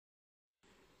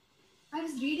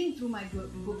was reading through my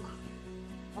book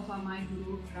of my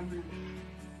Guru Ramana.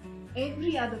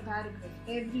 Every other paragraph,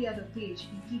 every other page,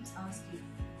 he keeps asking,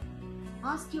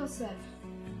 ask yourself,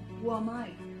 who am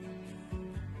I?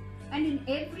 And in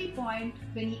every point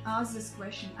when he asked this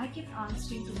question, I kept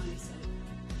answering to myself,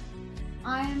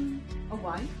 I am a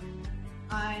wife,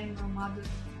 I am a mother,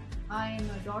 I am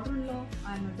a daughter-in-law,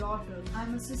 I am a daughter, I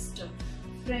am a sister,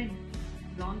 friend,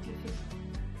 non-profit,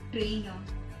 trainer,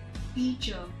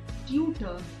 teacher,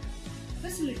 tutor,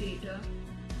 facilitator,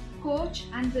 coach,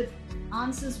 and the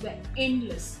answers were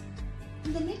endless.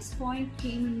 And the next point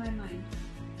came in my mind.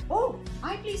 Oh,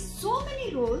 I play so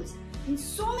many roles in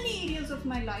so many areas of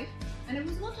my life and I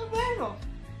was not aware of.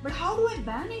 But how do I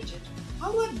manage it?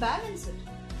 How do I balance it?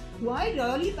 Do I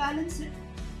really balance it?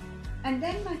 And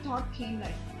then my thought came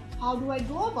like, how do I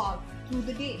go about through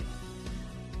the day?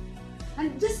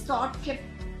 And this thought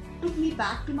took me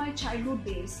back to my childhood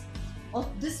days of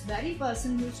this very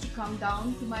person who used to come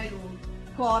down to my room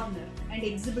corner and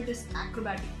exhibit his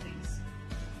acrobatic things.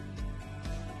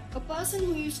 A person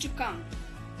who used to come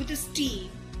with his team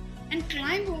and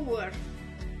climb over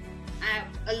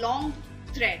a long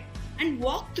thread and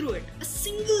walk through it, a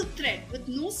single thread with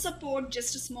no support,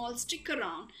 just a small stick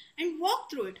around, and walk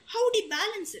through it. How would he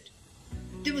balance it?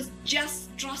 There was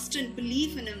just trust and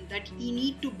belief in him that he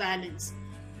need to balance.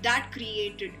 That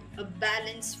created a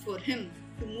balance for him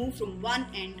to move from one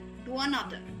end to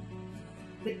another.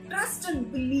 The trust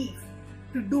and belief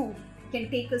to do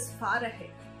can take us far ahead.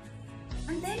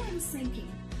 And then I was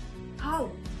thinking,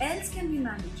 how else can we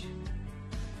manage?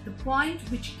 The point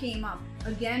which came up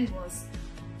again was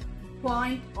the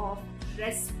point of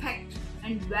respect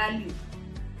and value.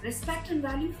 Respect and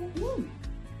value for whom?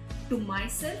 To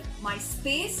myself, my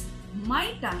space,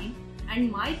 my time,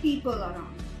 and my people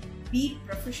around. Be it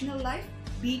professional life,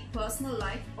 be it personal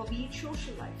life, or be it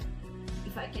social life.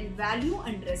 If I can value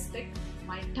and respect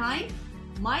my time,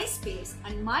 my space,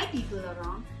 and my people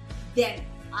around, then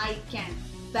I can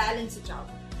balance it out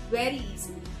very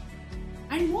easily.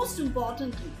 And most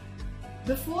importantly,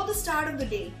 before the start of the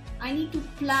day, I need to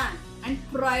plan and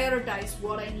prioritize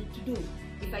what I need to do.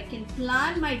 If I can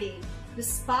plan my day,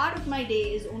 this part of my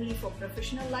day is only for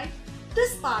professional life,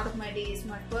 this part of my day is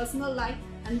my personal life,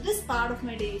 and this part of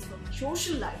my day is for my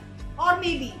social life. Or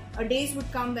maybe a days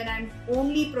would come when I'm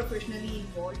only professionally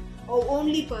involved or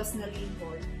only personally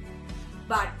involved.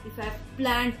 But if I've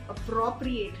planned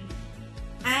appropriately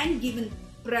and given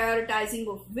prioritizing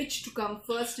of which to come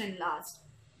first and last,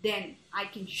 then I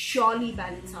can surely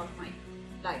balance out my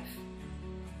life.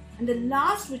 And the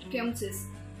last which comes is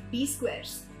D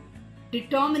squares,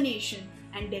 determination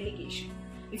and delegation.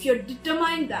 If you're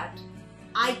determined that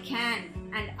I can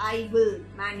and I will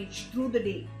manage through the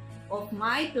day of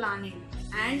my planning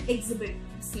and exhibit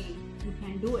the same, you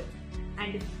can do it.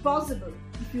 And if possible,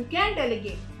 if you can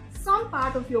delegate some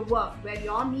part of your work where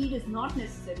your need is not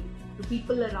necessary to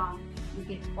people around, you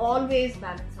can always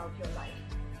balance out your life.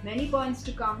 Many points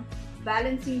to come.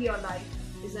 Balancing your life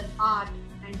is an art,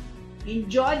 and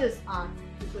enjoy this art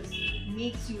because it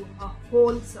makes you a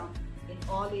wholesome in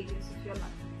all areas of your life.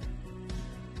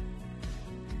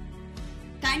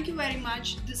 Thank you very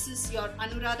much. This is your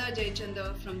Anuradha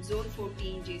Jeychander from Zone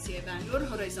 14 JCI Bangalore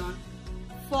Horizon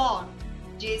for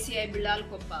JCI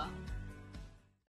BILALKOPPA.